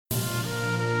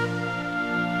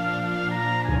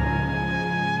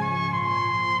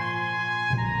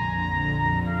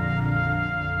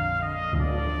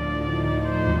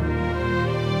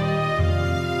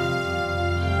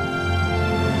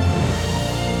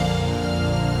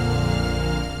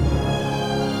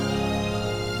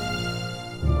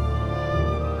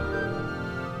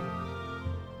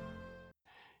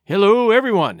Hello,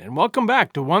 everyone, and welcome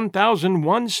back to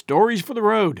 1001 Stories for the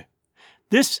Road.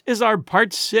 This is our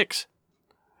Part 6.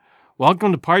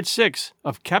 Welcome to Part 6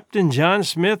 of Captain John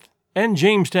Smith and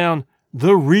Jamestown,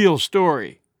 The Real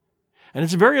Story. And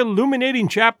it's a very illuminating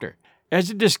chapter, as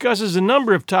it discusses a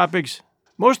number of topics,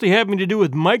 mostly having to do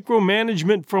with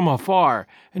micromanagement from afar.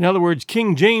 In other words,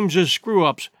 King James's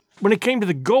screw-ups when it came to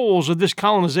the goals of this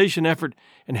colonization effort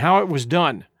and how it was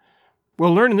done.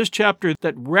 We'll learn in this chapter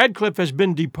that Radcliffe has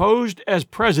been deposed as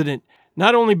president,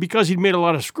 not only because he'd made a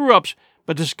lot of screw-ups,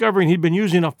 but discovering he'd been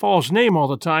using a false name all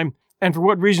the time, and for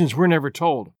what reasons we're never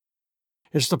told.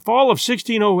 It's the fall of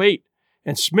 1608,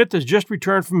 and Smith has just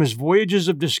returned from his voyages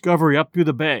of discovery up through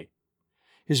the bay.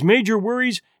 His major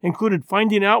worries included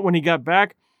finding out when he got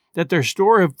back that their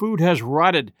store of food has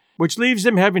rotted, which leaves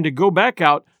them having to go back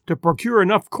out to procure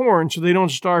enough corn so they don't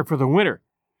starve for the winter.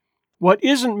 What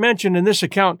isn't mentioned in this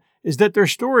account is that their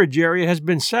storage area has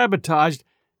been sabotaged,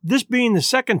 this being the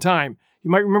second time. You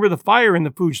might remember the fire in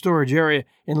the food storage area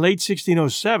in late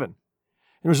 1607.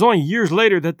 It was only years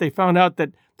later that they found out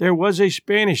that there was a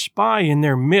Spanish spy in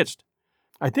their midst.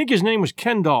 I think his name was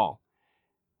Kendall,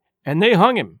 and they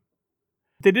hung him.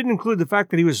 They didn't include the fact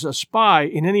that he was a spy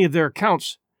in any of their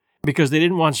accounts because they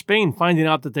didn't want Spain finding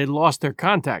out that they'd lost their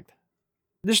contact.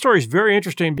 This story is very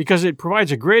interesting because it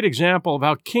provides a great example of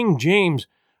how King James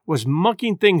was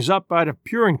mucking things up out of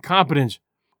pure incompetence,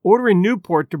 ordering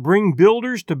Newport to bring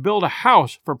builders to build a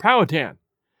house for Powhatan,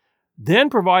 then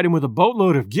provide him with a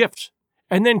boatload of gifts,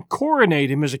 and then coronate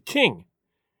him as a king.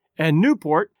 And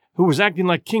Newport, who was acting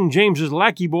like King James's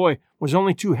lackey boy, was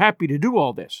only too happy to do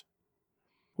all this.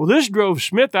 Well, this drove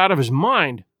Smith out of his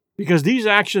mind because these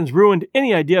actions ruined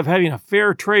any idea of having a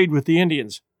fair trade with the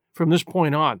Indians from this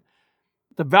point on.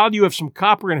 The value of some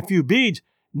copper and a few beads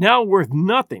now worth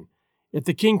nothing if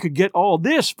the king could get all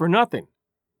this for nothing.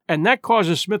 And that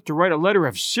causes Smith to write a letter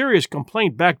of serious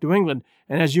complaint back to England,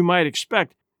 and as you might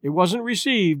expect, it wasn't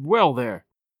received well there.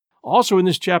 Also in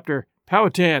this chapter,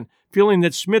 Powhatan, feeling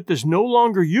that Smith is no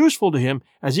longer useful to him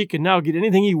as he can now get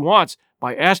anything he wants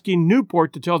by asking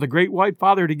Newport to tell the Great White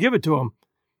Father to give it to him.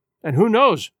 And who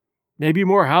knows, maybe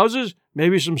more houses,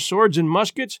 maybe some swords and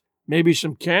muskets, maybe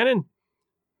some cannon.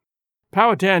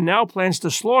 Powhatan now plans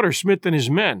to slaughter Smith and his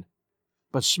men,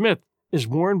 but Smith is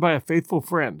warned by a faithful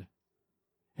friend.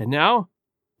 And now,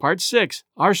 Part 6,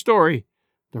 our story,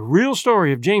 the real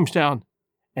story of Jamestown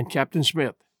and Captain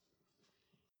Smith.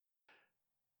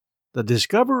 The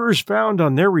discoverers found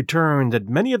on their return that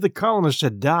many of the colonists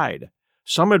had died,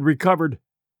 some had recovered,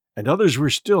 and others were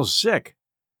still sick.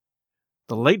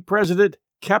 The late president,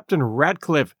 Captain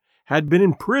Radcliffe, had been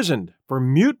imprisoned for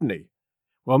mutiny,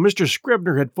 while Mr.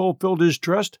 Scribner had fulfilled his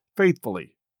trust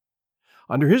faithfully.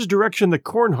 Under his direction, the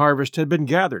corn harvest had been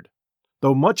gathered,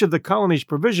 though much of the colony's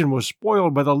provision was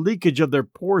spoiled by the leakage of their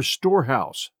poor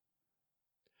storehouse.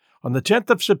 On the 10th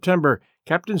of September,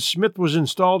 Captain Smith was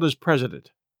installed as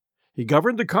president. He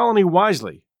governed the colony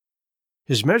wisely.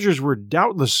 His measures were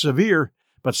doubtless severe,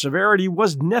 but severity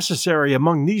was necessary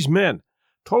among these men,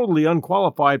 totally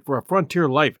unqualified for a frontier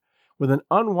life, with an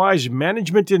unwise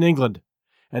management in England,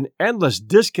 and endless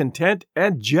discontent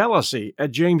and jealousy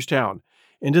at Jamestown,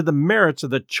 into the merits of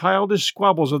the childish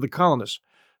squabbles of the colonists,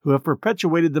 who have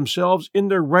perpetuated themselves in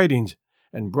their writings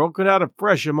and broken out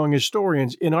afresh among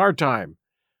historians in our time.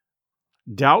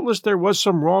 Doubtless there was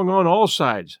some wrong on all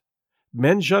sides.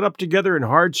 Men shut up together in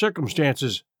hard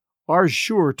circumstances are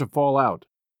sure to fall out.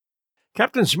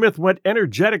 Captain Smith went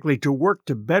energetically to work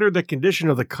to better the condition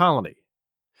of the colony.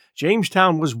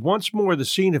 Jamestown was once more the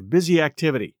scene of busy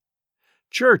activity.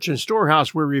 Church and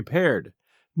storehouse were repaired,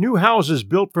 new houses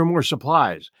built for more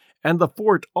supplies, and the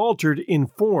fort altered in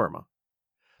form.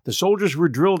 The soldiers were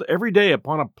drilled every day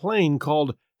upon a plain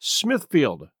called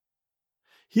Smithfield.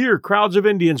 Here crowds of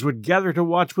Indians would gather to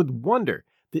watch with wonder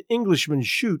the Englishmen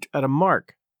shoot at a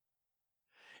mark.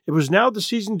 It was now the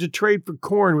season to trade for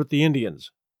corn with the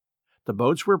Indians. The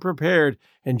boats were prepared,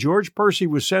 and George Percy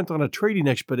was sent on a trading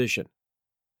expedition.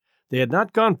 They had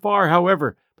not gone far,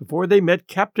 however, before they met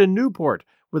Captain Newport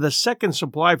with a second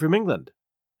supply from England.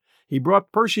 He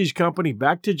brought Percy's company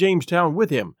back to Jamestown with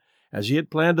him, as he had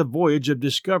planned a voyage of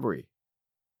discovery.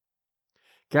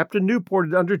 Captain Newport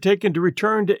had undertaken to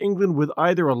return to England with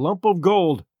either a lump of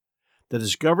gold, the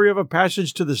discovery of a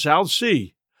passage to the South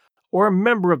Sea, or a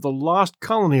member of the lost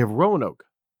colony of Roanoke.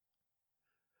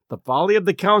 The folly of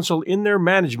the council in their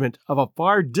management of a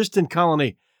far distant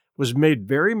colony was made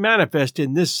very manifest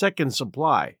in this second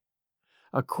supply.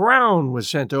 A crown was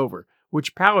sent over,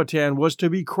 which Powhatan was to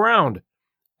be crowned,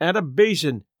 and a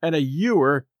basin and a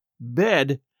ewer,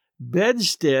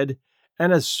 bedstead,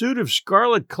 and a suit of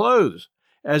scarlet clothes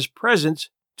as presents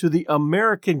to the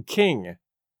American king.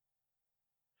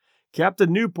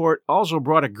 Captain Newport also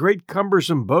brought a great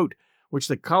cumbersome boat, which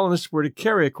the colonists were to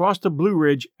carry across the Blue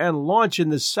Ridge and launch in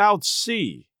the South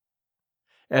Sea.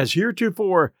 As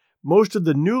heretofore, most of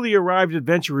the newly arrived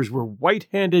adventurers were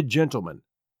white-handed gentlemen.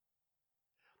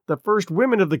 The first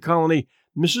women of the colony,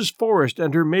 Mrs. Forrest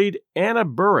and her maid Anna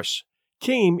Burris,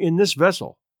 came in this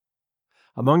vessel.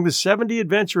 Among the 70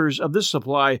 adventurers of this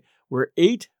supply were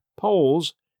 8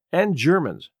 Poles and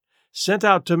Germans, sent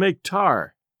out to make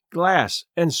tar, glass,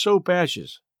 and soap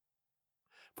ashes.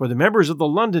 For the members of the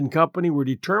London Company were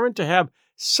determined to have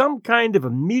some kind of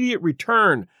immediate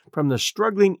return from the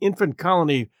struggling infant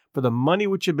colony for the money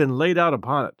which had been laid out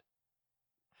upon it.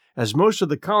 As most of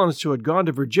the colonists who had gone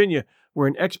to Virginia were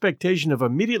in expectation of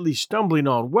immediately stumbling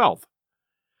on wealth,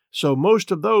 so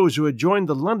most of those who had joined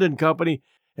the London Company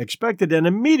expected an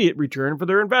immediate return for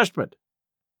their investment.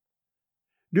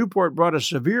 Newport brought a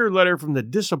severe letter from the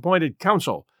disappointed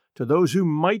council to those who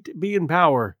might be in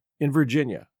power in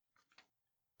Virginia.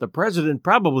 The president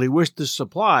probably wished to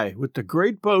supply with the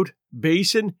great boat,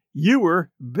 basin,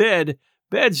 ewer, bed,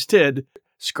 bedstead,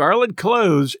 scarlet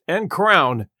clothes, and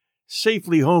crown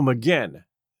safely home again.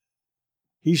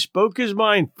 He spoke his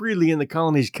mind freely in the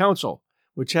colony's council,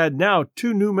 which had now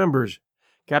 2 new members,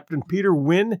 Captain Peter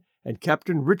Wynne and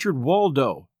Captain Richard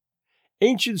Waldo,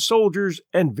 ancient soldiers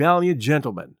and valiant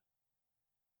gentlemen.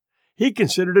 He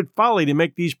considered it folly to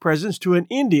make these presents to an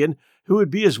Indian who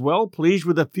would be as well pleased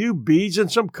with a few beads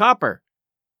and some copper.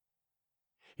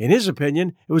 In his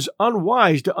opinion, it was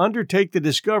unwise to undertake the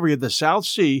discovery of the South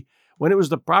Sea when it was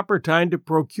the proper time to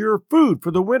procure food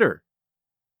for the winter.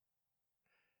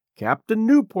 Captain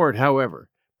Newport, however,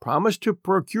 promised to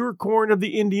procure corn of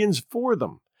the Indians for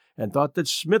them, and thought that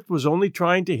Smith was only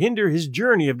trying to hinder his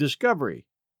journey of discovery.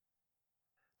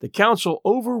 The council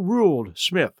overruled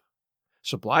Smith.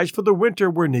 Supplies for the winter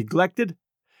were neglected,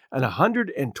 and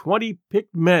 120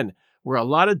 picked men were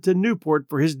allotted to Newport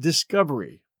for his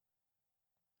discovery.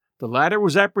 The latter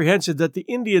was apprehensive that the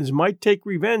Indians might take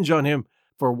revenge on him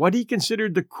for what he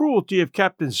considered the cruelty of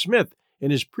Captain Smith in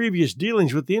his previous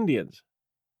dealings with the Indians.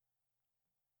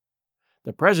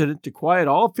 The president, to quiet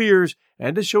all fears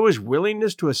and to show his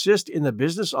willingness to assist in the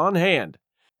business on hand,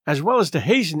 as well as to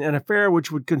hasten an affair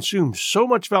which would consume so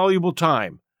much valuable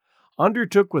time,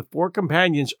 undertook with 4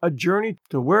 companions a journey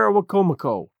to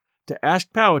Werowocomoco to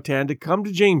ask Powhatan to come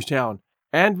to Jamestown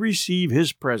and receive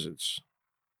his presents.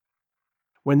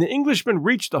 When the Englishmen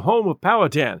reached the home of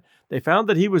Powhatan, they found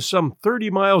that he was some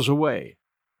 30 miles away.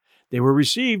 They were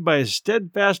received by a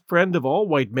steadfast friend of all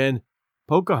white men,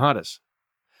 Pocahontas.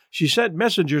 She sent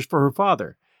messengers for her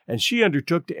father, and she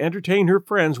undertook to entertain her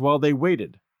friends while they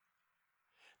waited.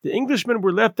 The Englishmen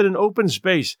were left in an open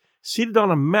space, seated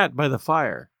on a mat by the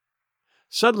fire.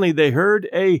 Suddenly they heard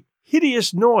a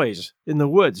hideous noise in the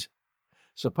woods.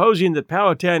 Supposing that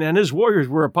Powhatan and his warriors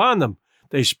were upon them,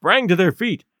 they sprang to their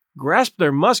feet, grasped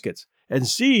their muskets, and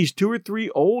seized 2 or 3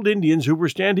 old Indians who were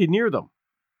standing near them.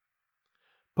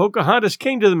 Pocahontas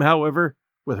came to them, however,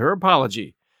 with her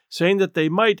apology, saying that they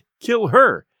might kill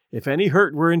her if any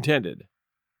hurt were intended.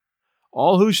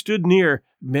 All who stood near,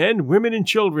 men, women, and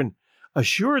children,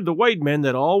 assured the white men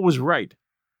that all was right.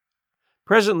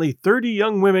 Presently 30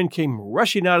 young women came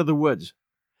rushing out of the woods.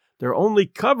 Their only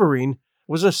covering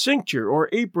was a cincture or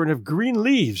apron of green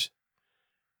leaves.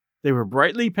 They were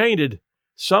brightly painted,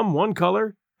 some one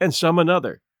color and some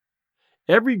another.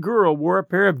 Every girl wore a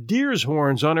pair of deer's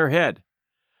horns on her head,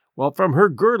 while from her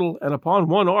girdle and upon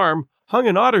one arm hung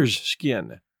an otter's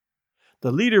skin.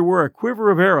 The leader wore a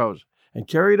quiver of arrows and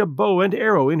carried a bow and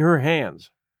arrow in her hands.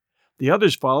 The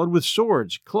others followed with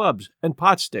swords, clubs, and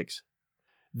pot-sticks.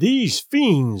 "These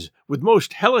fiends, with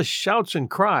most hellish shouts and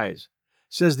cries,"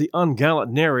 says the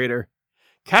ungallant narrator,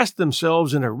 "cast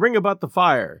themselves in a ring about the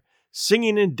fire,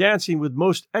 singing and dancing with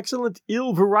most excellent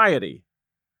ill variety."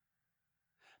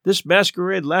 This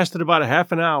masquerade lasted about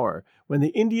half an hour, when the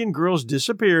Indian girls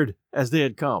disappeared as they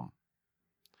had come.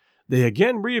 They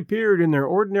again reappeared in their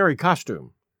ordinary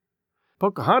costume.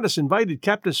 Pocahontas invited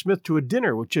Captain Smith to a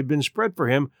dinner which had been spread for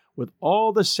him with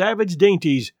all the savage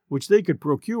dainties which they could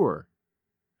procure.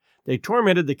 They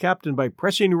tormented the captain by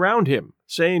pressing round him,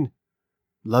 saying,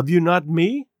 "Love you not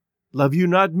me? Love you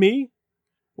not me?"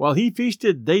 While he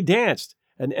feasted, they danced,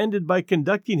 and ended by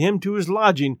conducting him to his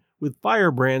lodging with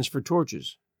firebrands for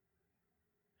torches.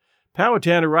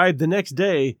 Powhatan arrived the next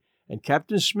day, and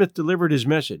Captain Smith delivered his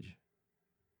message.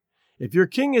 "If your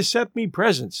king has sent me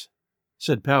presents,"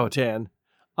 said Powhatan,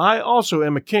 "I also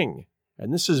am a king,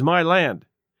 and this is my land.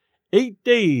 8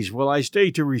 days will I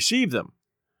stay to receive them.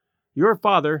 Your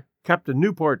father, Captain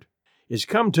Newport, is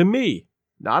come to me,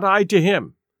 not I to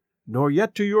him, nor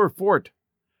yet to your fort,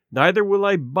 neither will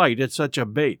I bite at such a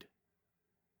bait."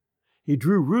 He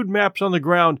drew rude maps on the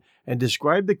ground and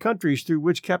described the countries through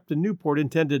which Captain Newport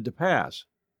intended to pass.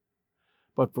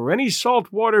 "But for any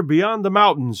salt water beyond the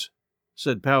mountains,"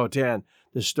 said Powhatan,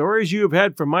 "the stories you have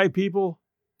had from my people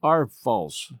are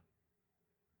false."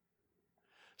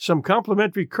 Some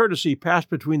complimentary courtesy passed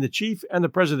between the chief and the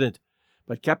president,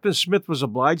 but Captain Smith was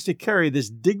obliged to carry this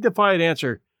dignified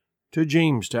answer to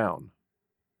Jamestown.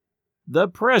 The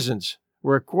presents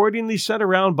were accordingly sent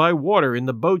around by water in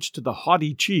the boats to the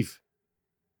haughty chief.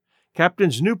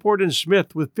 Captains Newport and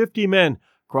Smith, with 50 men,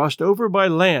 crossed over by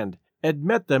land and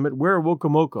met them at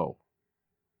Werowocomoco.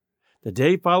 The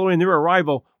day following their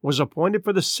arrival was appointed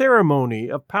for the ceremony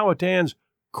of Powhatan's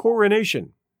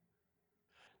coronation.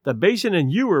 The basin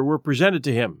and ewer were presented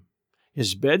to him.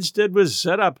 His bedstead was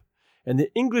set up, and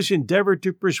the English endeavored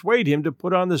to persuade him to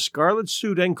put on the scarlet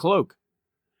suit and cloak.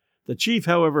 The chief,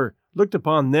 however, looked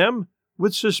upon them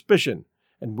with suspicion,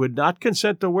 and would not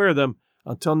consent to wear them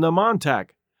until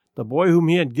Namontack, the boy whom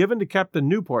he had given to Captain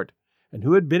Newport, and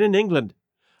who had been in England,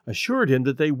 assured him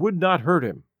that they would not hurt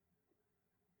him.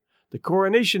 The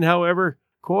coronation, however,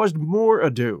 caused more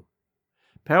ado.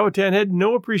 Powhatan had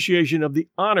no appreciation of the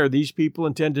honor these people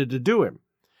intended to do him,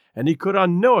 and he could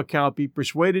on no account be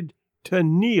persuaded to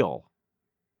kneel.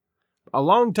 A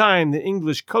long time the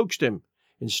English coaxed him,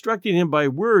 instructing him by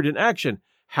word and action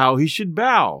how he should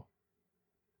bow.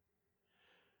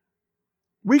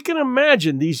 We can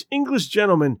imagine these English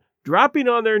gentlemen dropping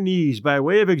on their knees by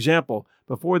way of example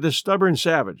before the stubborn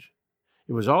savage.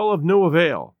 It was all of no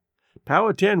avail.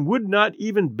 Powhatan would not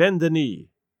even bend the knee.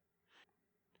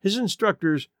 His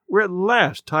instructors were at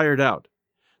last tired out.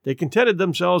 They contented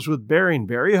themselves with bearing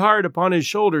very hard upon his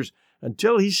shoulders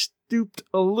until he stooped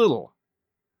a little.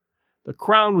 The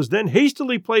crown was then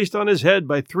hastily placed on his head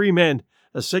by 3 men,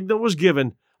 a signal was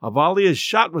given, a volley of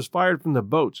shot was fired from the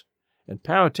boats, and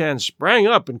Powhatan sprang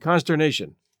up in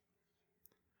consternation.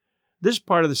 This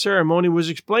part of the ceremony was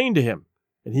explained to him,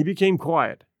 and he became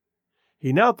quiet.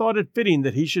 He now thought it fitting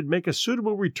that he should make a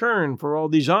suitable return for all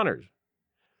these honors.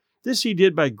 This he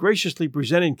did by graciously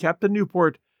presenting Captain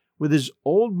Newport with his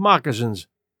old moccasins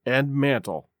and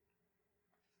mantle.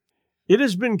 It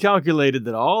has been calculated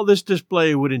that all this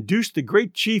display would induce the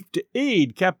great chief to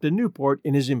aid Captain Newport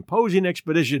in his imposing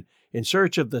expedition in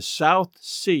search of the South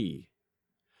Sea.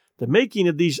 The making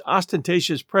of these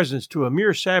ostentatious presents to a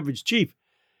mere savage chief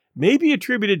may be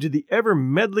attributed to the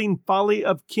ever-meddling folly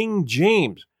of King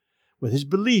James, with his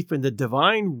belief in the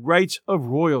divine rights of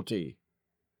royalty.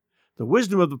 The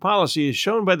wisdom of the policy is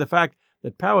shown by the fact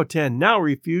that Powhatan now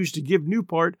refused to give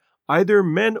Newport either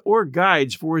men or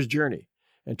guides for his journey,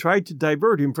 and tried to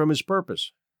divert him from his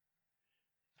purpose.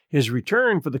 His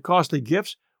return for the costly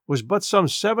gifts was but some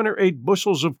 7 or 8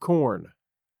 bushels of corn.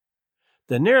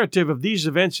 The narrative of these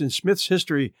events in Smith's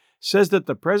history says that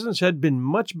the presents had been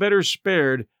much better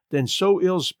spared than so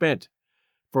ill spent,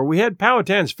 for we had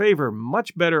Powhatan's favor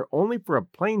much better only for a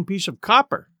plain piece of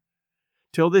copper,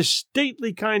 till this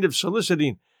stately kind of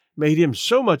soliciting made him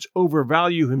so much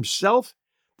overvalue himself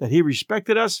that he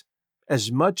respected us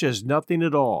as much as nothing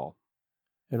at all.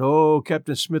 And oh,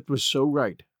 Captain Smith was so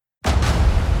right.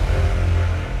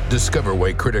 Discover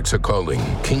why critics are calling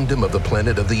Kingdom of the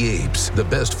Planet of the Apes the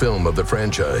best film of the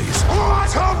franchise.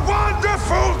 What a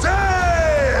wonderful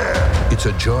day! It's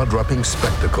a jaw-dropping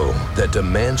spectacle that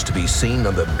demands to be seen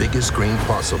on the biggest screen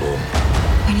possible.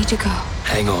 I need to go.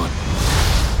 Hang on.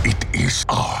 It is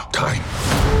our time.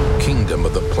 Kingdom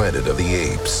of the Planet of the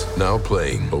Apes. Now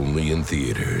playing only in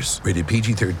theaters. Rated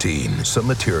PG-13. Some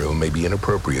material may be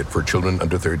inappropriate for children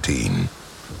under 13.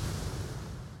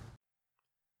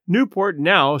 Newport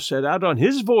now set out on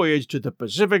his voyage to the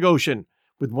Pacific Ocean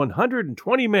with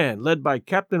 120 men led by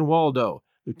Captain Waldo,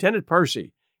 Lieutenant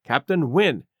Percy, Captain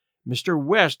Wynne, Mr.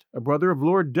 West, a brother of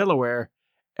Lord Delaware,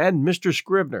 and Mr.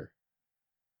 Scribner.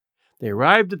 They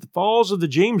arrived at the falls of the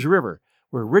James River,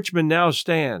 where Richmond now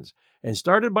stands, and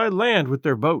started by land with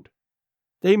their boat.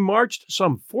 They marched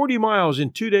some 40 miles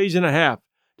in 2 days and a half,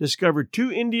 discovered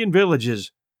 2 Indian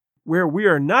villages, where we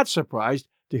are not surprised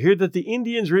to hear that the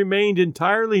Indians remained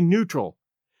entirely neutral,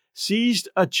 seized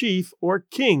a chief, or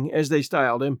king as they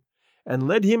styled him, and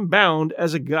led him bound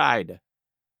as a guide.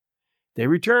 They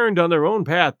returned on their own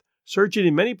path, searching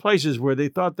in many places where they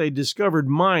thought they discovered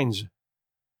mines.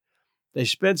 They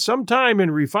spent some time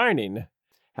in refining,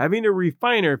 having a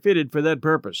refiner fitted for that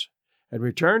purpose, and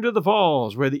returned to the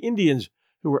falls where the Indians,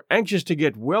 who were anxious to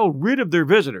get well rid of their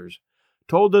visitors,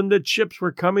 told them that ships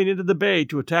were coming into the bay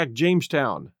to attack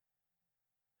Jamestown.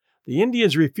 The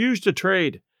Indians refused to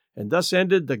trade, and thus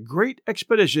ended the great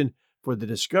expedition for the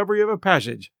discovery of a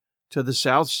passage to the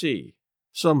South Sea,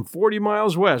 some 40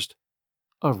 miles west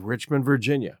of Richmond,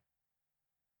 Virginia.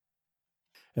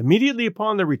 Immediately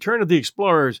upon the return of the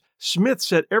explorers, Smith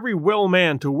set every well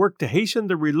man to work to hasten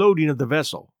the reloading of the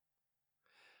vessel.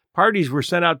 Parties were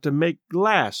sent out to make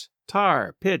glass,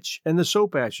 tar, pitch, and the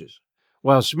soap ashes,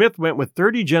 while Smith went with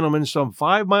 30 gentlemen some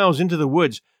 5 miles into the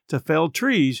woods to fell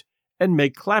trees and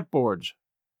make clapboards.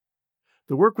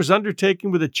 The work was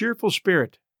undertaken with a cheerful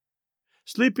spirit.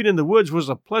 Sleeping in the woods was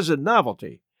a pleasant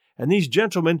novelty, and these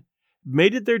gentlemen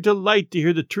made it their delight to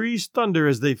hear the trees thunder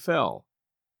as they fell.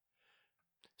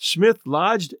 Smith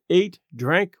lodged, ate,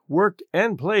 drank, worked,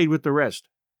 and played with the rest.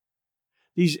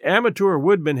 These amateur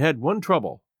woodmen had one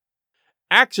trouble.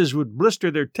 Axes would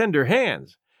blister their tender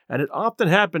hands, and it often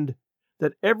happened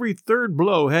that every third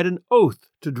blow had an oath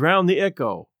to drown the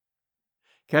echo.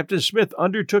 Captain Smith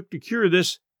undertook to cure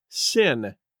this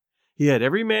sin. He had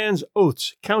every man's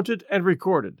oaths counted and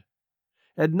recorded.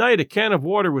 At night, a can of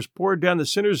water was poured down the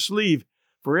sinner's sleeve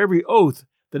for every oath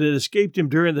that had escaped him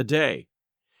during the day.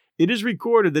 It is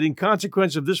recorded that in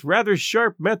consequence of this rather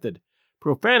sharp method,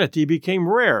 profanity became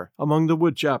rare among the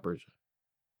woodchoppers.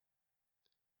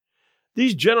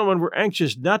 These gentlemen were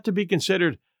anxious not to be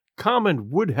considered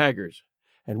common wood-haggers,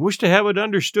 and wished to have it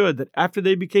understood that after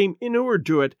they became inured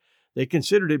to it, they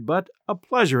considered it but a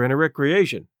pleasure and a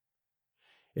recreation.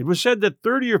 It was said that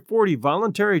 30 or 40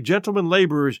 voluntary gentlemen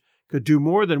laborers could do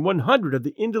more than 100 of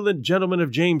the indolent gentlemen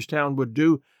of Jamestown would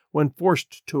do when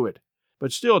forced to it,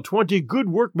 but still 20 good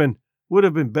workmen would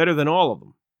have been better than all of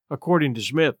them, according to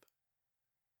Smith.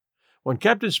 When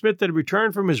Captain Smith had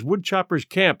returned from his woodchopper's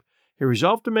camp, he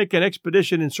resolved to make an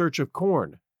expedition in search of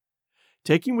corn.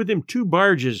 Taking with him 2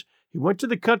 barges, he went to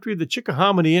the country of the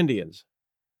Chickahominy Indians.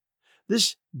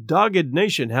 This dogged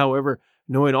nation, however,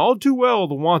 knowing all too well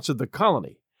the wants of the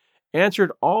colony,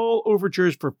 answered all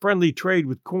overtures for friendly trade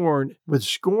with corn with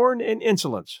scorn and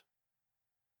insolence.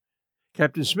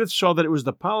 Captain Smith saw that it was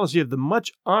the policy of the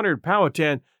much-honored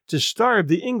Powhatan to starve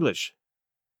the English.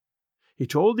 He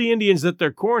told the Indians that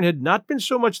their corn had not been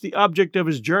so much the object of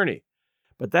his journey,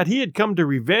 but that he had come to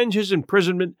revenge his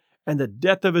imprisonment and the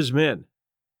death of his men.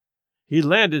 He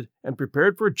landed and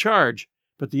prepared for a charge,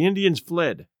 but the Indians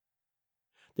fled.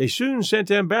 They soon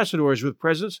sent ambassadors with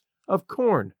presents of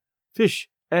corn, fish,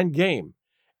 and game,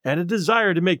 and a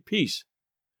desire to make peace.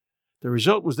 The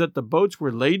result was that the boats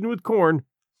were laden with corn,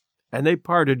 and they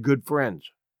parted good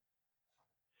friends.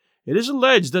 It is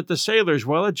alleged that the sailors,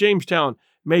 while at Jamestown,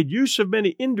 made use of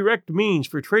many indirect means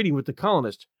for trading with the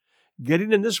colonists,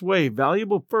 getting in this way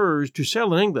valuable furs to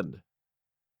sell in England.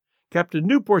 Captain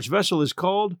Newport's vessel is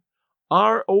called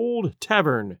Our Old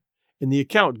Tavern in the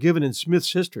account given in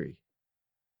Smith's history.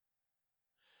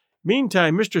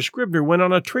 Meantime, Mr. Scribner went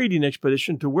on a trading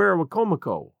expedition to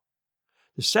Werowocomoco.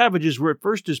 The savages were at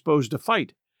first disposed to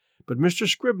fight, but Mr.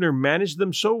 Scribner managed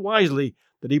them so wisely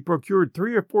that he procured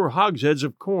 3 or 4 hogsheads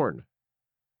of corn.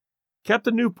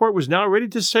 Captain Newport was now ready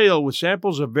to sail with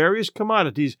samples of various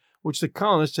commodities which the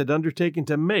colonists had undertaken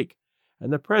to make,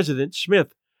 and the President,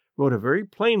 Smith, wrote a very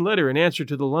plain letter in answer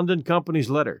to the London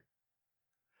Company's letter.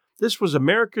 This was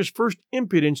America's first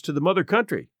impudence to the mother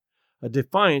country, a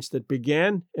defiance that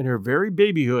began in her very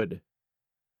babyhood.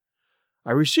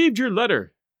 "I received your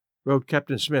letter," wrote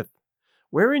Captain Smith,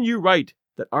 "wherein you write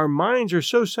that our minds are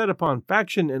so set upon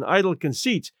faction and idle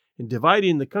conceits in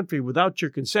dividing the country without your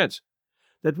consents,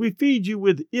 that we feed you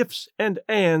with ifs and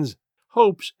ands,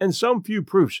 hopes, and some few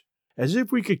proofs, as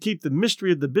if we could keep the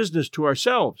mystery of the business to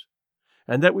ourselves,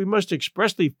 and that we must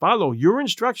expressly follow your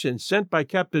instructions sent by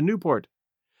Captain Newport,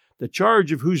 the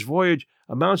charge of whose voyage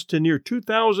amounts to near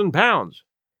 2,000 pounds,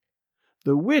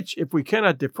 the which, if we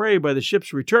cannot defray by the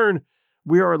ship's return,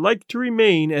 we are like to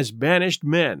remain as banished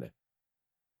men.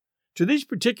 To these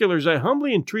particulars I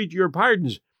humbly entreat your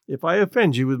pardons if I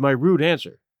offend you with my rude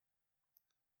answer.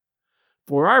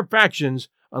 For our factions,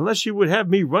 unless you would have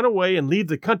me run away and leave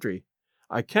the country,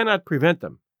 I cannot prevent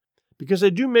them, because I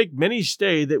do make many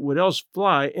stay that would else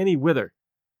fly any whither.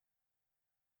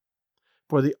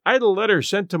 For the idle letter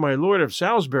sent to my Lord of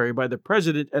Salisbury by the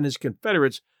President and his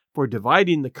confederates for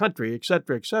dividing the country,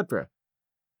 etc., etc.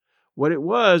 What it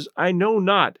was, I know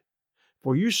not,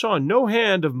 for you saw no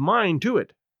hand of mine to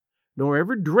it, nor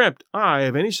ever dreamt I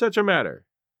of any such a matter.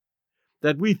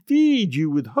 That we feed you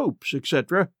with hopes,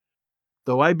 etc.,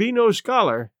 though I be no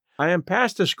scholar, I am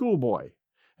past a schoolboy,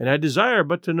 and I desire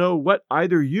but to know what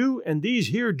either you and these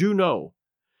here do know,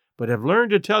 but have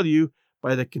learned to tell you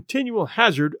by the continual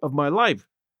hazard of my life.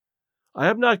 I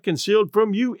have not concealed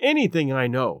from you anything I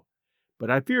know, but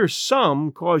I fear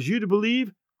some cause you to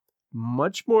believe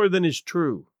much more than is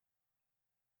true.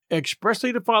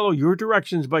 Expressly to follow your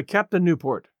directions by Captain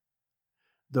Newport.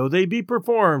 Though they be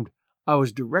performed, I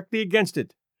was directly against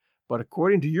it, but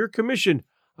according to your commission,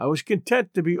 I was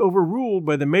content to be overruled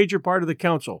by the major part of the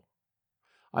council.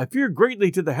 I fear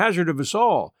greatly to the hazard of us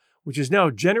all, which is now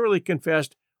generally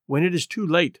confessed when it is too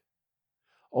late.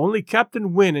 Only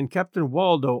Captain Wynne and Captain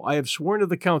Waldo I have sworn of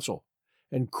the council,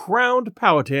 and crowned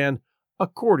Powhatan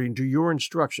according to your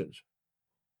instructions.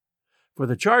 For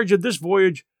the charge of this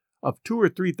voyage of 2,000 or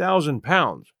 3,000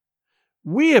 pounds,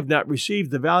 we have not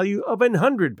received the value of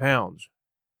 100 pounds.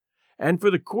 And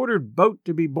for the quartered boat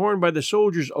to be borne by the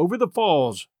soldiers over the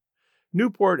falls,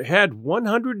 Newport had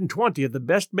 120 of the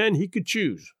best men he could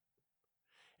choose.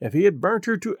 If he had burnt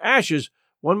her to ashes,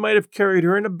 one might have carried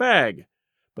her in a bag,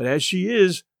 but as she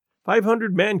is,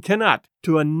 500 men cannot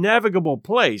to a navigable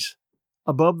place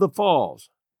above the falls.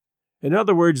 In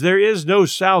other words, there is no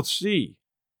South Sea.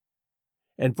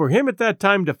 And for him at that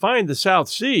time to find the South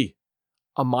Sea,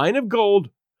 a mine of gold,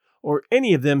 or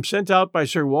any of them sent out by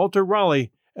Sir Walter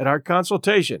Raleigh at our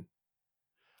consultation,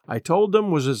 I told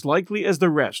them was as likely as the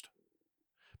rest.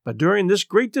 But during this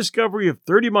great discovery of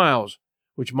 30 miles,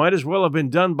 which might as well have been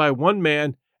done by one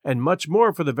man, and much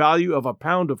more for the value of a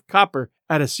pound of copper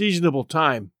at a seasonable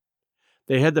time,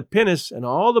 they had the pinnace and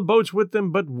all the boats with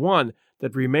them but one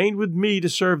that remained with me to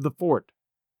serve the fort.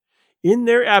 In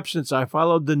their absence I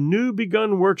followed the new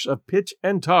begun works of pitch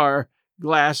and tar,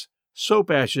 glass, soap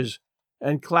ashes,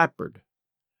 and clapboard,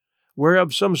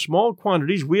 whereof some small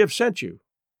quantities we have sent you.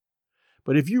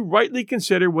 But if you rightly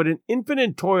consider what an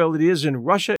infinite toil it is in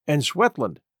Russia and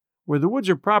Swetland, where the woods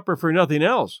are proper for nothing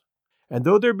else, and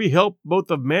though there be help both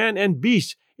of man and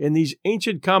beast in these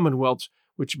ancient commonwealths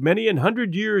which many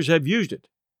 100 years have used it,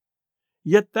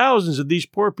 yet thousands of these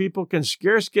poor people can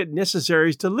scarce get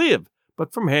necessaries to live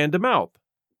but from hand to mouth.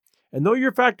 And though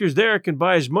your factors there can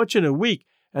buy as much in a week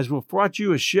as will fraught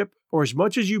you a ship, or as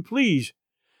much as you please,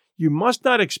 you must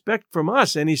not expect from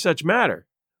us any such matter,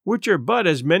 which are but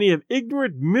as many of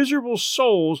ignorant, miserable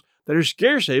souls that are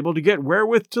scarce able to get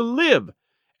wherewith to live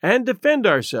and defend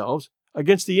ourselves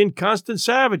against the inconstant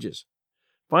savages,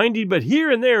 finding but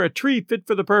here and there a tree fit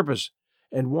for the purpose,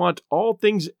 and want all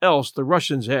things else the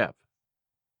Russians have.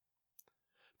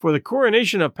 For the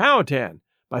coronation of Powhatan,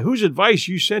 by whose advice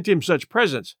you sent him such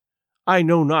presents, I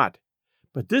know not,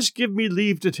 but this give me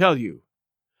leave to tell you.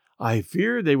 I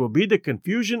fear they will be the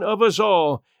confusion of us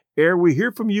all ere we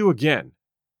hear from you again.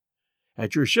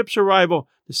 At your ship's arrival,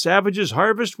 the savages'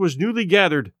 harvest was newly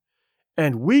gathered,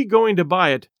 and we going to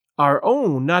buy it, our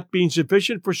own not being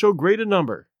sufficient for so great a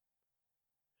number.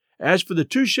 As for the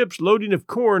 2 ships' loading of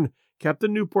corn,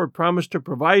 Captain Newport promised to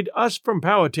provide us from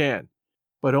Powhatan,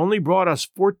 but only brought us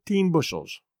 14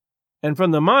 bushels. And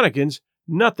from the Monacans,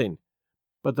 nothing,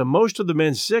 but the most of the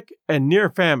men sick and near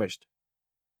famished.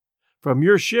 From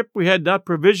your ship we had not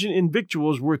provision in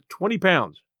victuals worth 20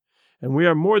 pounds, and we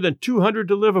are more than 200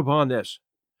 to live upon this,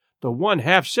 the one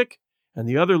half sick and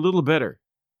the other little better.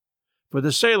 For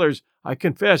the sailors, I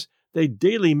confess, they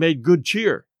daily made good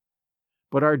cheer,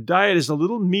 but our diet is a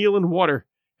little meal and water,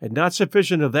 and not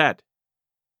sufficient of that.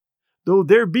 Though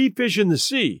there be fish in the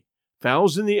sea,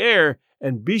 fowls in the air,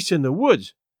 and beasts in the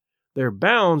woods, their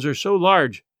bounds are so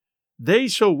large, they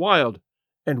so wild,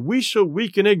 and we so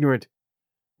weak and ignorant,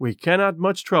 we cannot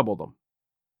much trouble them.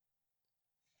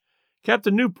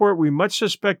 Captain Newport we much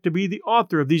suspect to be the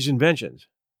author of these inventions.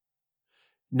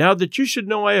 Now that you should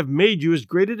know I have made you as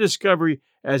great a discovery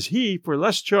as he for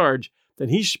less charge than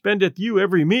he spendeth you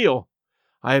every meal,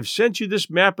 I have sent you this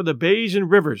map of the bays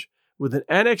and rivers, with an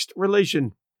annexed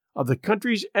relation of the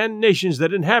countries and nations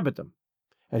that inhabit them,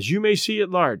 as you may see at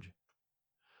large.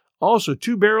 Also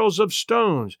 2 barrels of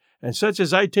stones, and such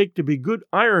as I take to be good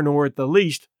iron ore at the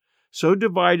least, so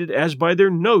divided as by their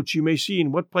notes you may see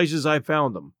in what places I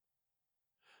found them.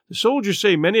 The soldiers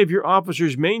say many of your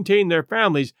officers maintain their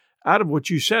families out of what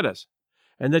you sent us,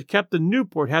 and that Captain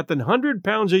Newport hath 100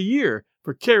 pounds a year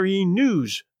for carrying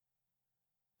news.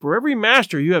 For every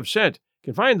master you have sent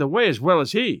can find the way as well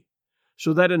as he,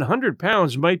 so that 100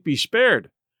 pounds might be spared,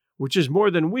 which is more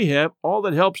than we have, all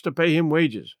that helps to pay him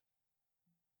wages.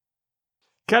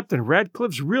 Captain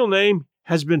Radcliffe's real name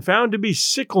has been found to be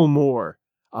Sicklemore,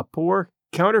 a poor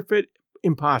counterfeit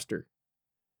impostor.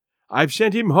 I've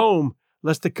sent him home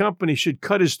lest the company should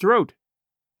cut his throat.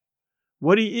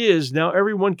 What he is now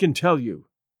everyone can tell you.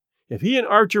 If he and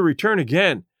Archer return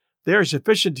again, they are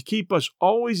sufficient to keep us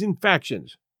always in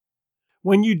factions.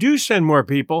 When you do send more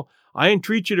people, I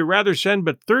entreat you to rather send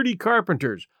but 30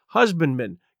 carpenters,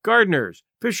 husbandmen, gardeners,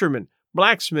 fishermen,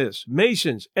 blacksmiths,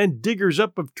 masons, and diggers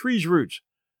up of trees' roots,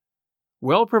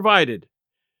 well provided,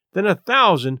 than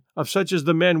 1,000 of such as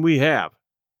the men we have.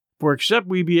 For except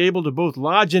we be able to both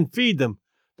lodge and feed them,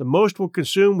 the most will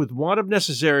consume with want of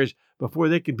necessaries before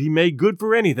they can be made good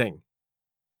for anything.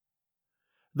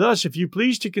 Thus, if you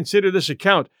please to consider this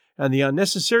account and the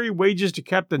unnecessary wages to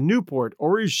Captain Newport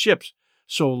or his ships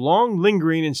so long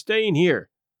lingering and staying here,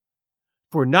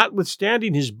 for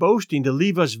notwithstanding his boasting to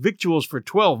leave us victuals for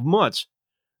 12 months,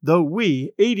 though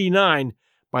we, 89,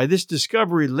 by this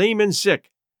discovery lame and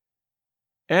sick,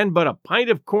 and but a pint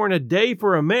of corn a day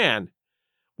for a man,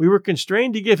 we were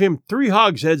constrained to give him 3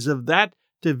 hogsheads of that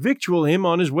to victual him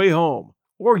on his way home,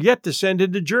 or yet to send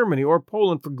into Germany or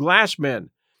Poland for glassmen,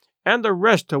 and the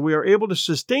rest till we are able to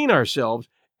sustain ourselves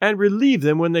and relieve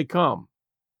them when they come.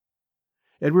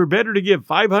 It were better to give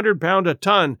 £500 a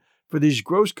ton for these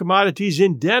gross commodities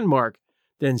in Denmark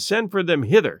than send for them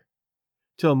hither,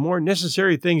 till more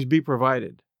necessary things be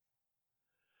provided.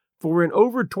 For in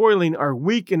over-toiling our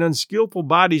weak and unskilful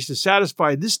bodies to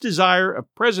satisfy this desire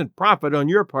of present profit on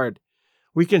your part,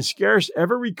 we can scarce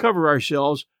ever recover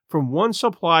ourselves from one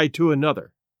supply to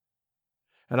another.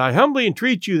 And I humbly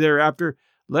entreat you thereafter,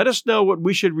 let us know what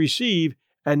we should receive,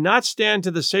 and not stand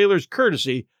to the sailors'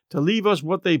 courtesy to leave us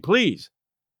what they please.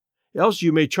 Else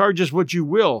you may charge us what you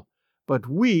will, but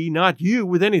we not you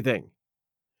with anything.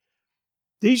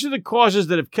 These are the causes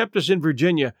that have kept us in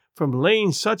Virginia from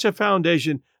laying such a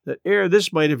foundation that ere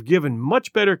this might have given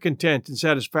much better content and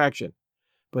satisfaction.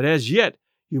 But as yet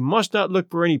you must not look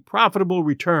for any profitable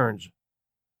returns.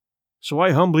 So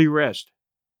I humbly rest.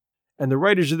 And the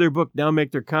writers of their book now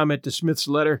make their comment to Smith's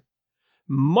letter.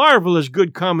 Marvelous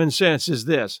good common sense is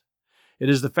this. It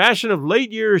is the fashion of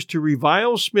late years to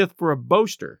revile Smith for a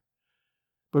boaster.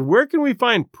 But where can we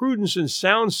find prudence and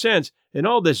sound sense in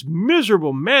all this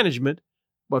miserable management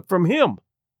but from him?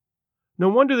 No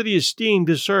wonder that he esteemed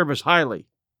his service highly.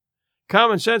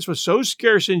 Common sense was so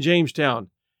scarce in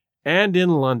Jamestown and in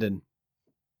London.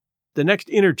 The next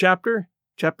inner chapter,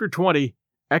 Chapter 20,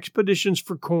 Expeditions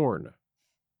for Corn.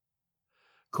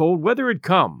 Cold weather had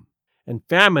come, and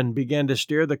famine began to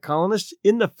stare the colonists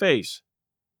in the face.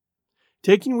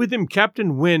 Taking with him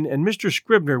Captain Wynne and Mr.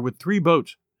 Scribner with 3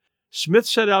 boats, Smith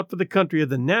set out for the country of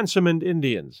the Nansemond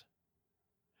Indians.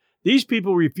 These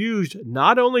people refused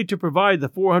not only to provide the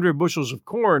 400 bushels of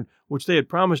corn which they had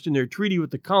promised in their treaty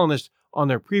with the colonists on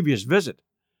their previous visit,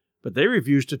 but they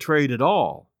refused to trade at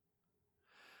all.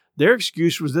 Their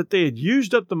excuse was that they had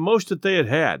used up the most that they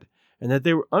had, and that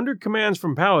they were under commands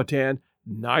from Powhatan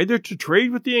neither to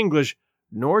trade with the English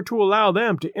nor to allow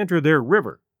them to enter their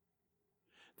river.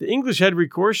 The English had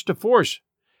recourse to force,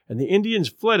 and the Indians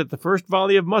fled at the first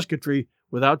volley of musketry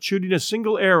without shooting a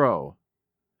single arrow.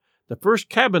 The first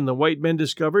cabin the white men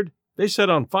discovered, they set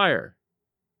on fire.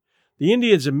 The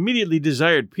Indians immediately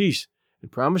desired peace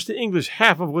and promised the English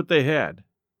half of what they had.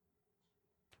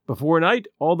 Before night,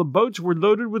 all the boats were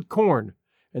loaded with corn,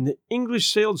 and the English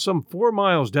sailed some 4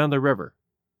 miles down the river.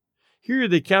 Here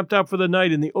they camped out for the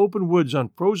night in the open woods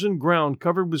on frozen ground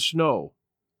covered with snow.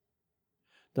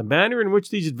 The manner in which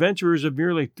these adventurers of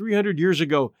nearly 300 years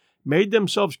ago made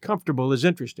themselves comfortable is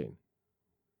interesting.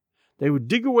 They would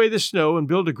dig away the snow and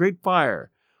build a great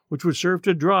fire, which would serve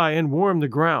to dry and warm the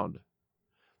ground.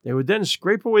 They would then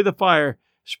scrape away the fire,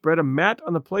 spread a mat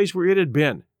on the place where it had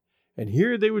been, and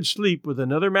here they would sleep with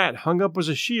another mat hung up as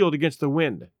a shield against the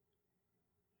wind.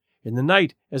 In the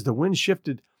night, as the wind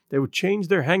shifted, they would change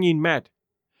their hanging mat,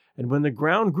 and when the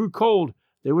ground grew cold,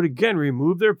 they would again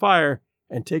remove their fire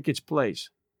and take its place.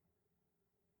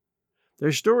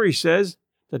 Their story says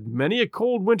that many a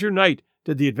cold winter night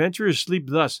did the adventurers sleep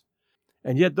thus,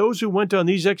 and yet those who went on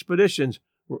these expeditions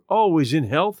were always in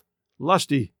health,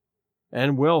 lusty,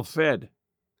 and well fed.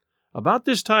 About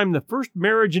this time the first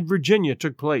marriage in Virginia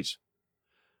took place.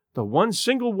 The one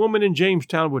single woman in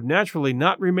Jamestown would naturally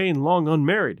not remain long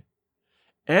unmarried.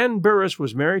 Anne Burris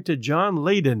was married to John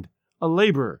Layden, a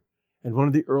laborer, and one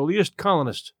of the earliest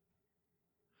colonists.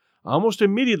 Almost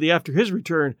immediately after his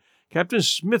return, Captain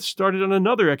Smith started on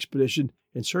another expedition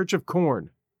in search of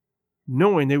corn,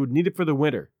 knowing they would need it for the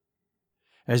winter.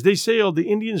 As they sailed, the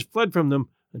Indians fled from them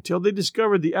until they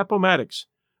discovered the Appomattox,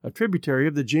 a tributary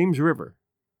of the James River.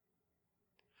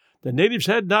 The natives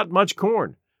had not much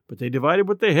corn, but they divided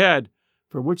what they had,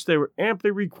 for which they were amply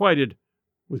requited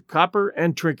with copper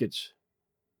and trinkets.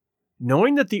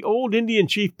 Knowing that the old Indian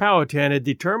chief Powhatan had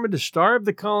determined to starve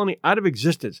the colony out of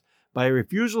existence by a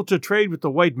refusal to trade with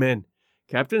the white men,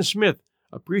 Captain Smith,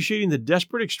 appreciating the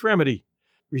desperate extremity,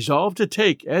 resolved to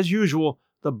take, as usual,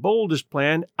 the boldest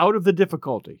plan out of the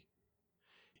difficulty.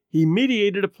 He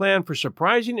meditated a plan for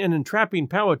surprising and entrapping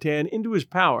Powhatan into his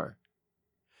power.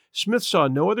 Smith saw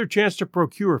no other chance to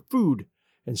procure food,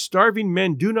 and starving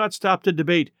men do not stop to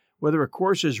debate whether a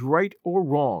course is right or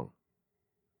wrong.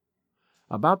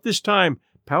 About this time,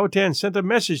 Powhatan sent a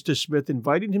message to Smith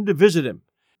inviting him to visit him,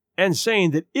 and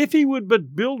saying that if he would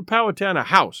but build Powhatan a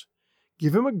house,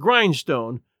 give him a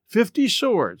grindstone, 50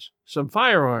 swords, some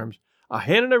firearms, a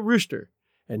hen and a rooster,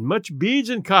 and much beads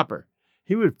and copper,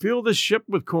 he would fill the ship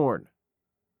with corn.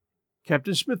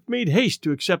 Captain Smith made haste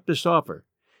to accept this offer.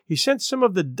 He sent some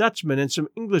of the Dutchmen and some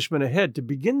Englishmen ahead to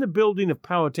begin the building of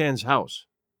Powhatan's house.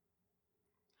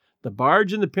 The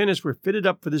barge and the pinnace were fitted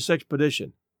up for this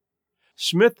expedition.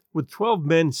 Smith, with 12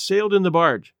 men, sailed in the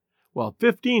barge, while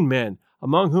 15 men,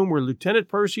 among whom were Lieutenant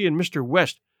Percy and Mr.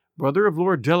 West, brother of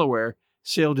Lord Delaware,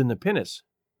 sailed in the pinnace.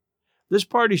 This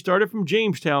party started from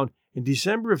Jamestown in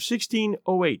December of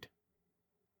 1608.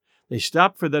 They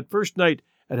stopped for that first night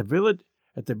at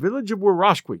the village of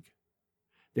Warosquig.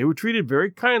 They were treated very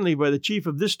kindly by the chief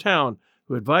of this town,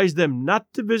 who advised them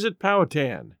not to visit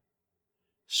Powhatan.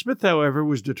 Smith, however,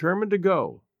 was determined to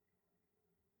go.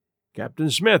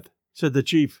 "Captain Smith," said the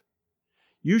chief,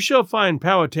 "you shall find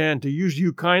Powhatan to use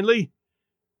you kindly,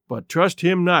 but trust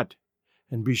him not,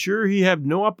 and be sure he have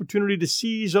no opportunity to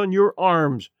seize on your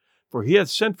arms, for he hath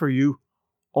sent for you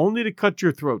only to cut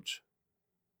your throats."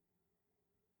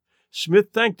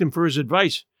 Smith thanked him for his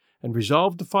advice, and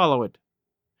resolved to follow it.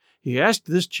 He asked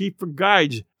this chief for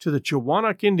guides to the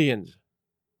Chewonok Indians.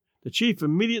 The chief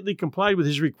immediately complied with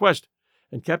his request,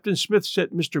 and Captain Smith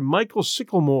sent Mr. Michael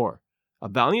Sicklemore, a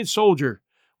valiant soldier,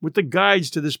 with the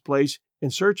guides to this place in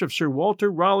search of Sir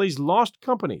Walter Raleigh's lost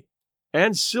company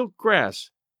and silk grass,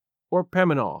 or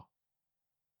Peminaw.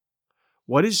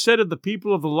 What is said of the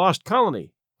people of the lost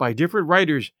colony by different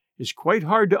writers is quite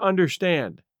hard to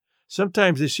understand.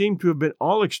 Sometimes they seem to have been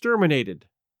all exterminated,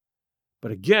 but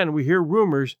again we hear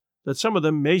rumors that some of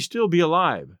them may still be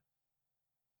alive.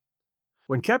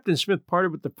 When Captain Smith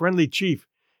parted with the friendly chief,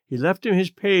 he left him his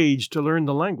page to learn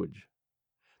the language.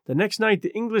 The next night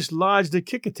the English lodged at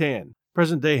Kicquetan,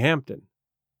 present-day Hampton.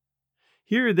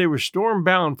 Here they were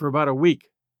storm-bound for about a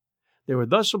week. They were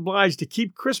thus obliged to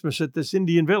keep Christmas at this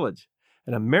Indian village,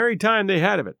 and a merry time they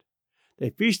had of it.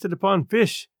 They feasted upon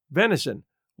fish, venison,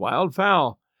 wild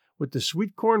fowl, with the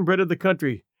sweet corn-bread of the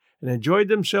country, and enjoyed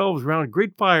themselves round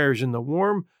great fires in the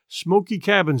warm, smoky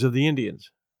cabins of the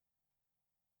Indians.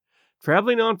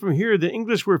 Traveling on from here, the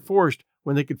English were forced,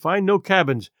 when they could find no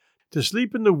cabins, to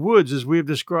sleep in the woods as we have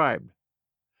described.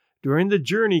 During the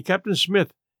journey, Captain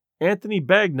Smith, Anthony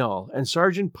Bagnall, and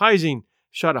Sergeant Pising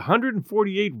shot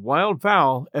 148 wild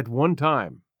fowl at one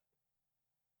time.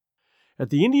 At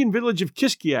the Indian village of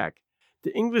Kiskiak,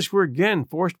 the English were again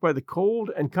forced by the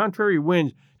cold and contrary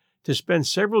winds to spend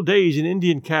several days in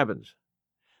Indian cabins.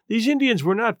 These Indians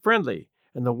were not friendly,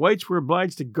 and the whites were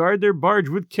obliged to guard their barge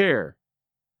with care.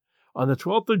 On the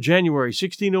 12th of January,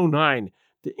 1609,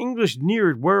 the English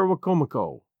neared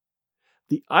Werowocomoco.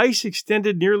 The ice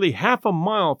extended nearly half a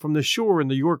mile from the shore in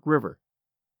the York River.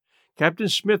 Captain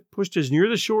Smith pushed as near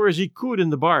the shore as he could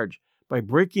in the barge by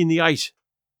breaking the ice.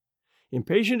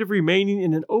 Impatient of remaining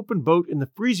in an open boat in the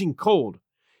freezing cold,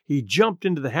 he jumped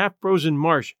into the half-frozen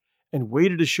marsh and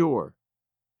waded ashore.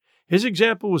 His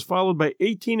example was followed by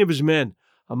 18 of his men,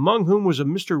 among whom was a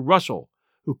Mr. Russell,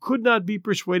 who could not be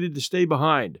persuaded to stay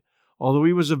behind, although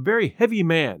he was a very heavy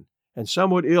man and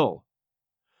somewhat ill.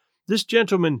 This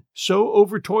gentleman so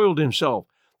overtoiled himself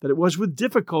that it was with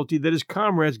difficulty that his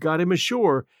comrades got him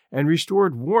ashore and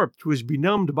restored warmth to his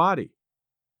benumbed body.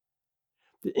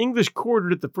 The English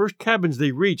quartered at the first cabins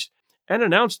they reached and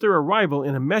announced their arrival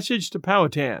in a message to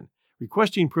Powhatan,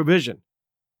 requesting provision.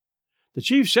 The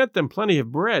chief sent them plenty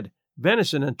of bread,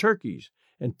 venison, and turkeys,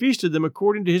 and feasted them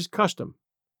according to his custom.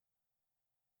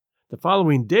 The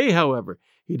following day, however,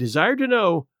 he desired to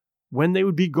know when they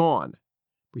would be gone,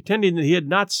 pretending that he had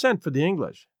not sent for the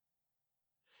English.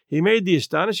 He made the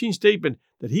astonishing statement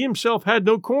that he himself had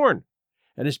no corn,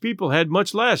 and his people had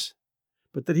much less,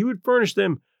 but that he would furnish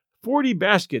them 40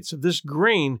 baskets of this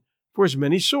grain for as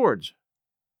many swords.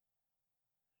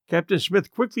 Captain Smith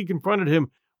quickly confronted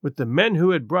him with the men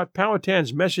who had brought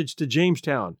Powhatan's message to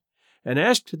Jamestown, and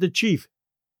asked the chief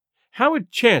how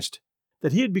it chanced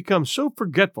that he had become so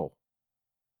forgetful.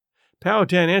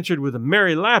 Powhatan answered with a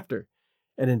merry laughter,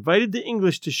 and invited the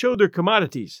English to show their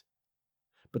commodities.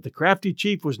 But the crafty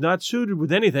chief was not suited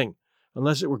with anything,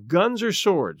 unless it were guns or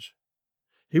swords.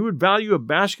 He would value a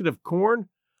basket of corn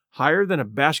higher than a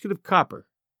basket of copper.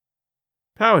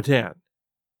 "Powhatan,"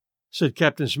 said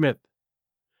Captain Smith,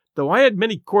 "though I had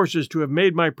many courses to have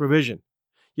made my provision,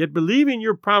 yet believing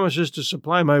your promises to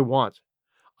supply my wants,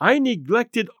 I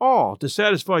neglected all to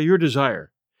satisfy your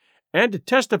desire, and to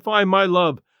testify my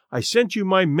love, I sent you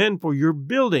my men for your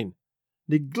building,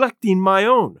 neglecting my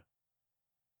own.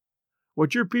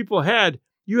 What your people had,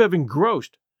 you have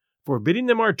engrossed, forbidding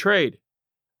them our trade,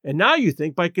 And now you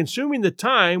think by consuming the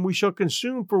time we shall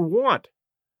consume for want,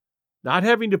 not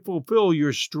having to fulfill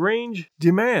your strange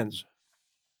demands.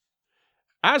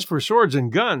 As for swords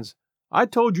and guns, I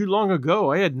told you long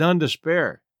ago I had none to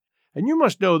spare, and you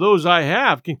must know those I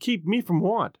have can keep me from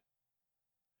want.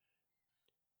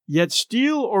 Yet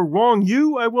steal or wrong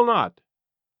you I will not,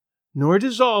 nor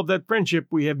dissolve that friendship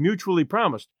we have mutually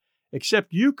promised,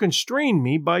 except you constrain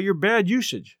me by your bad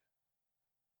usage.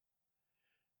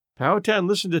 Powhatan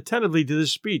listened attentively to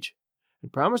this speech,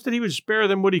 and promised that he would spare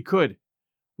them what he could,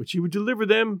 which he would deliver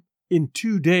them in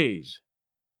 2 days.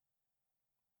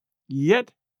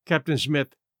 Yet, Captain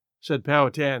Smith, said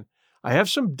Powhatan, I have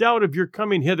some doubt of your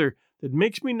coming hither that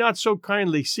makes me not so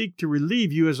kindly seek to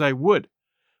relieve you as I would,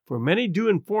 for many do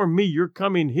inform me your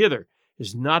coming hither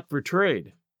is not for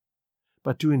trade,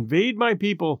 but to invade my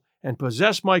people and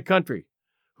possess my country,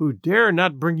 who dare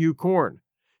not bring you corn,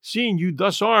 seeing you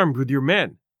thus armed with your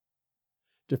men.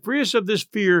 To free us of this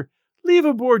fear, leave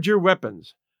aboard your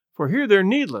weapons, for here they're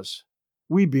needless,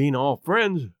 we being all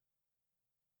friends.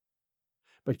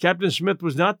 But Captain Smith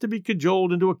was not to be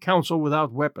cajoled into a council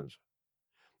without weapons.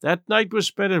 That night was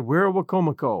spent at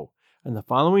Werowocomoco, and the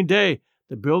following day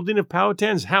the building of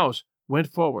Powhatan's house went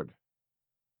forward.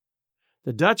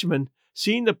 The Dutchman,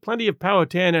 seeing the plenty of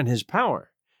Powhatan and his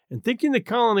power, and thinking the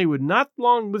colony would not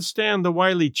long withstand the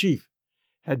wily chief,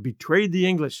 had betrayed the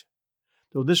English,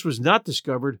 though this was not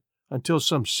discovered until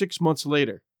some 6 months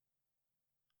later.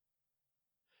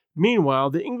 Meanwhile,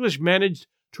 the English managed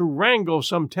to wrangle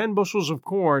some 10 bushels of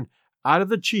corn out of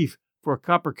the chief for a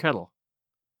copper kettle.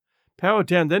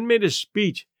 Powhatan then made a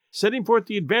speech setting forth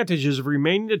the advantages of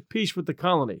remaining at peace with the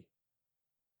colony.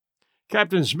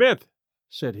 Captain Smith,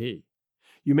 said he,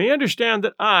 you may understand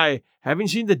that I, having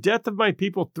seen the death of my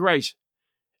people thrice,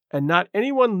 and not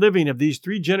any one living of these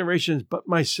 3 generations but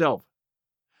myself,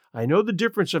 I know the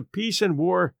difference of peace and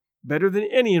war better than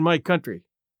any in my country.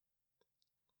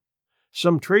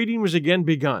 Some trading was again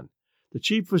begun. The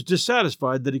chief was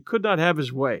dissatisfied that he could not have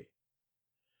his way.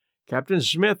 Captain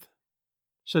Smith,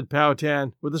 said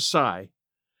Powhatan with a sigh,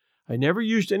 I never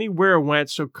used any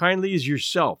werowance so kindly as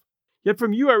yourself, yet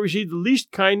from you I received the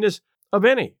least kindness of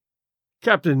any.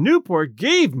 Captain Newport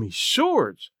gave me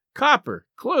swords, copper,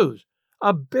 clothes,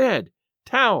 a bed,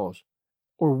 towels,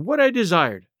 or what I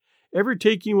desired, ever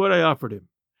taking what I offered him,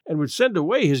 and would send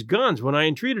away his guns when I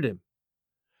entreated him.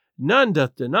 None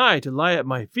doth deny to lie at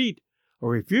my feet,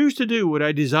 or refuse to do what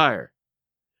I desire.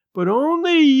 But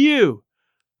only you,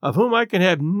 of whom I can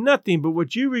have nothing but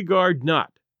what you regard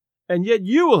not, and yet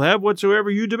you will have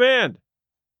whatsoever you demand.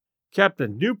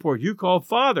 Captain Newport you call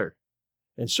father,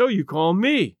 and so you call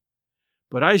me.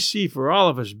 But I see for all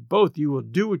of us both you will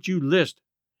do what you list,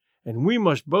 and we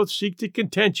must both seek to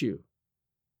content you.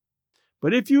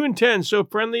 But if you intend so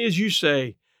friendly as you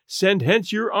say, send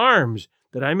hence your arms,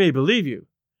 that I may believe you.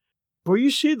 For you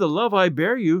see the love I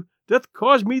bear you doth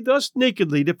cause me thus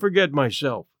nakedly to forget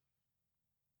myself.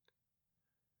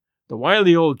 The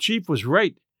wily old chief was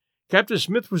right. Captain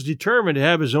Smith was determined to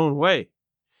have his own way.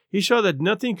 He saw that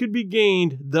nothing could be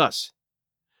gained thus.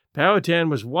 Powhatan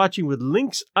was watching with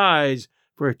lynx eyes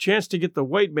for a chance to get the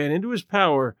white man into his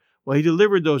power while he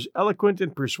delivered those eloquent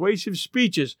and persuasive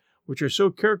speeches which are so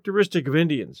characteristic of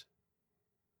Indians.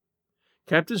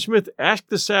 Captain Smith asked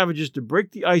the savages to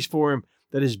break the ice for him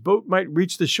that his boat might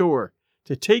reach the shore,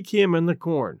 to take him and the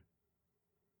corn.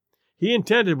 He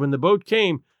intended, when the boat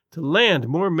came, to land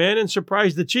more men and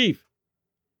surprise the chief.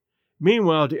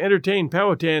 Meanwhile, to entertain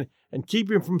Powhatan and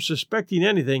keep him from suspecting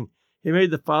anything, he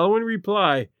made the following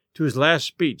reply to his last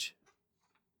speech.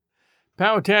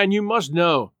 Powhatan, you must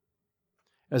know,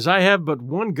 as I have but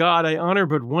one God, I honor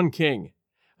but one king,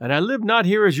 and I live not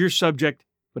here as your subject,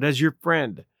 but as your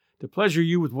friend, to pleasure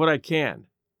you with what I can.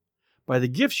 By the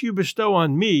gifts you bestow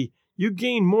on me, you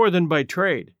gain more than by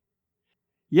trade.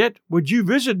 Yet, would you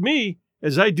visit me,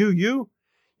 as I do you,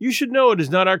 you should know it is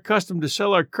not our custom to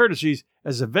sell our courtesies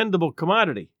as a vendible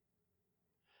commodity.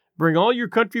 Bring all your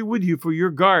country with you for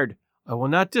your guard. I will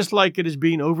not dislike it as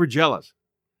being overjealous.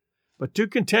 But to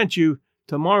content you,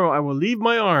 tomorrow I will leave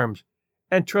my arms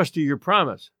and trust to your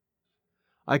promise.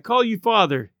 I call you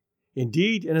father,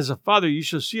 indeed, and as a father you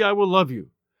shall see I will love you.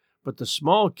 But the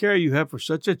small care you have for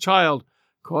such a child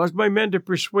caused my men to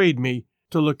persuade me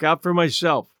to look out for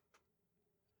myself.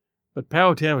 But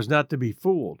Powhatan was not to be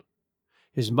fooled.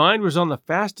 His mind was on the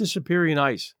fast disappearing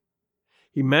ice.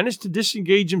 He managed to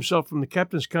disengage himself from the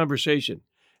captain's conversation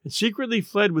and secretly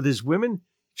fled with his women,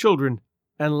 children,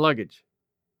 and luggage.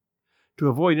 To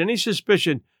avoid any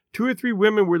suspicion, 2 or 3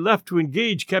 women were left to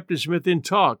engage Captain Smith in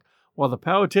talk while the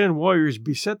Powhatan warriors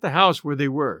beset the house where they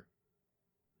were.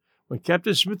 When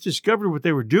Captain Smith discovered what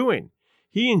they were doing,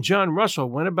 he and John Russell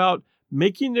went about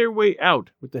making their way out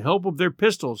with the help of their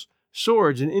pistols,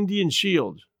 swords, and Indian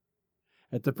shields.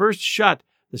 At the first shot,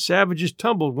 the savages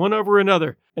tumbled one over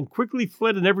another and quickly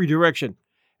fled in every direction,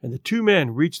 and the two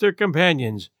men reached their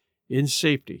companions in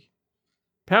safety.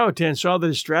 Powhatan saw that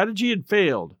his strategy had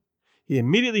failed. He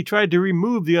immediately tried to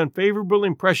remove the unfavorable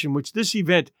impression which this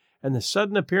event and the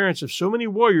sudden appearance of so many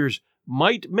warriors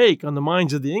might make on the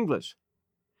minds of the English.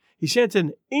 He sent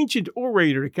an ancient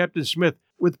orator to Captain Smith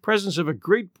with presents of a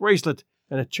great bracelet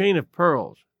and a chain of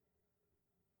pearls.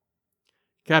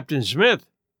 "Captain Smith,"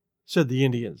 said the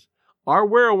Indians, "our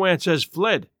werowance has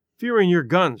fled, fearing your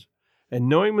guns, and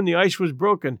knowing when the ice was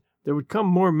broken there would come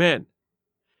more men.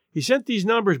 He sent these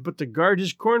numbers but to guard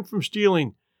his corn from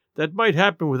stealing. That might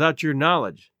happen without your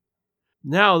knowledge.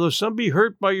 Now, though some be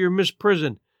hurt by your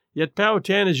misprison, yet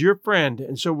Powhatan is your friend,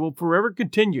 and so will forever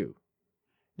continue.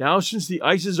 Now, since the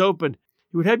ice is open,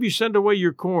 he would have you send away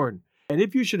your corn, and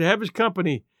if you should have his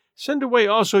company, send away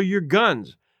also your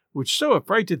guns, which so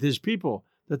affrighteth his people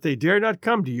that they dare not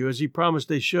come to you as he promised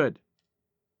they should."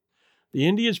 The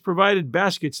Indians provided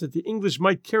baskets that the English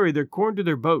might carry their corn to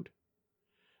their boat.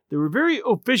 They were very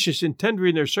officious in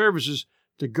tendering their services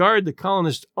to guard the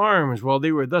colonists' arms while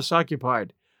they were thus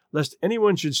occupied, lest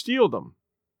anyone should steal them.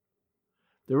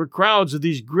 There were crowds of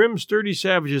these grim, sturdy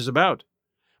savages about,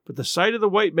 but the sight of the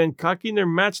white men cocking their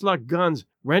matchlock guns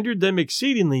rendered them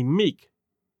exceedingly meek.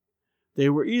 They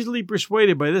were easily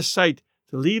persuaded by this sight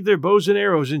to leave their bows and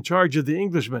arrows in charge of the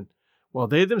Englishmen, while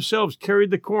they themselves carried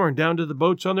the corn down to the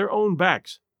boats on their own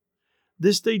backs.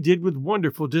 This they did with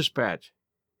wonderful dispatch.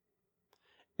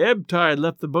 Ebb tide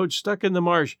left the boats stuck in the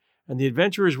marsh, and the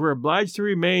adventurers were obliged to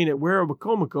remain at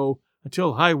Werowocomoco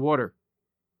until high water.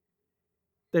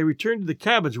 They returned to the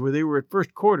cabins where they were at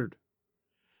first quartered.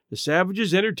 The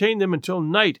savages entertained them until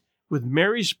night with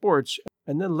merry sports,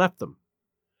 and then left them.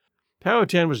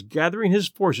 Powhatan was gathering his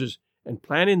forces and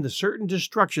planning the certain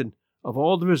destruction of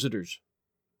all the visitors.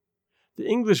 The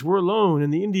English were alone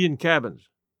in the Indian cabins.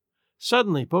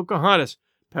 Suddenly Pocahontas,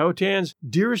 Powhatan's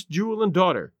dearest jewel and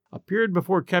daughter, appeared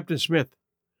before Captain Smith.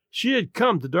 She had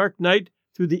come the dark night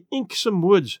through the inksome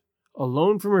woods,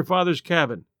 alone from her father's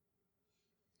cabin.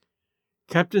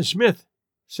 "Captain Smith,"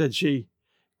 said she,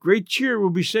 "great cheer will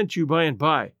be sent you by and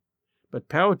by, but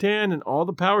Powhatan and all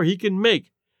the power he can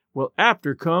make will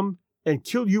after come and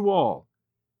kill you all.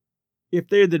 If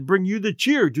they that bring you the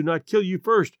cheer do not kill you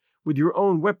first with your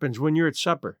own weapons when you're at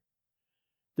supper.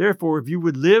 Therefore, if you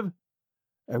would live,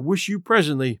 I wish you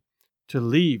presently to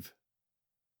leave."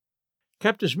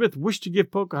 Captain Smith wished to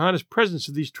give Pocahontas presents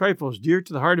of these trifles dear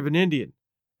to the heart of an Indian,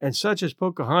 and such as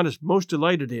Pocahontas most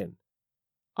delighted in.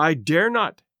 "I dare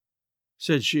not,"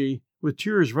 said she, with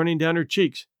tears running down her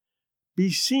cheeks, "be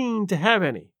seen to have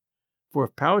any, for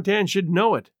if Powhatan should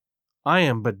know it, I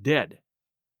am but dead."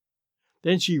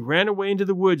 Then she ran away into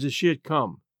the woods as she had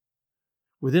come.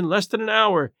 Within less than an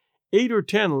hour, 8 or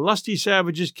 10 lusty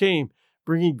savages came,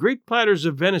 bringing great platters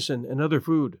of venison and other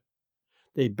food.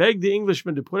 They begged the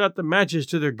Englishmen to put out the matches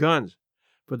to their guns,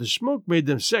 for the smoke made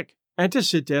them sick, and to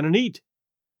sit down and eat.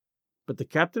 But the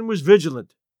captain was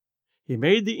vigilant. He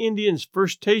made the Indians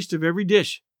first taste of every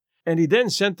dish, and he then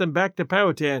sent them back to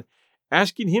Powhatan,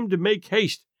 asking him to make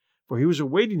haste, for he was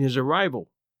awaiting his arrival.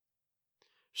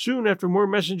 Soon after more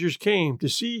messengers came to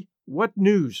see what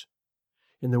news,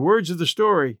 in the words of the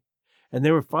story, and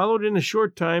they were followed in a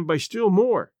short time by still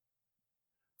more.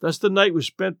 Thus the night was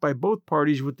spent by both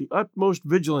parties with the utmost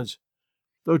vigilance,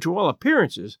 though to all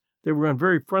appearances they were on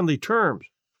very friendly terms.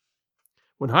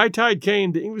 When high tide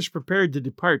came, the English prepared to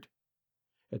depart.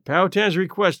 At Powhatan's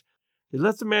request, they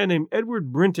left a man named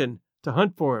Edward Brinton to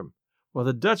hunt for him, while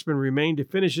the Dutchman remained to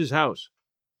finish his house.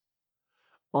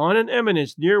 On an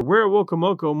eminence near where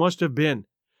Werowocomoco must have been,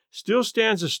 still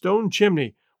stands a stone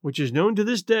chimney, which is known to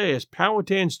this day as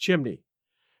Powhatan's chimney,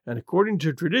 and according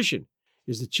to tradition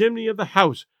is the chimney of the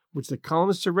house which the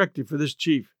colonists erected for this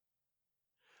chief.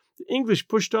 The English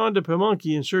pushed on to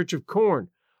Pamunkey in search of corn,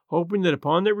 hoping that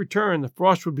upon their return the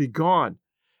frost would be gone,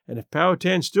 and if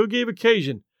Powhatan still gave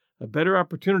occasion, a better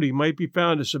opportunity might be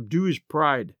found to subdue his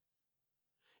pride.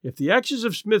 If the actions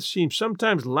of Smith seem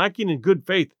sometimes lacking in good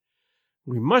faith,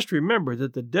 we must remember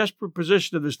that the desperate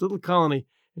position of this little colony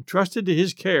entrusted to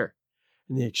his care,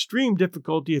 and the extreme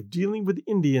difficulty of dealing with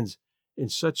Indians in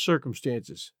such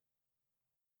circumstances.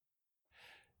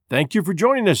 Thank you for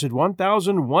joining us at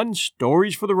 1001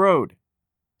 Stories for the Road.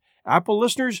 Apple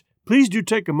listeners, please do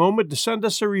take a moment to send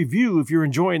us a review if you're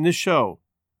enjoying this show.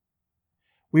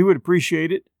 We would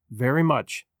appreciate it very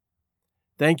much.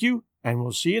 Thank you, and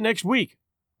we'll see you next week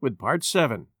with Part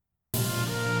 7.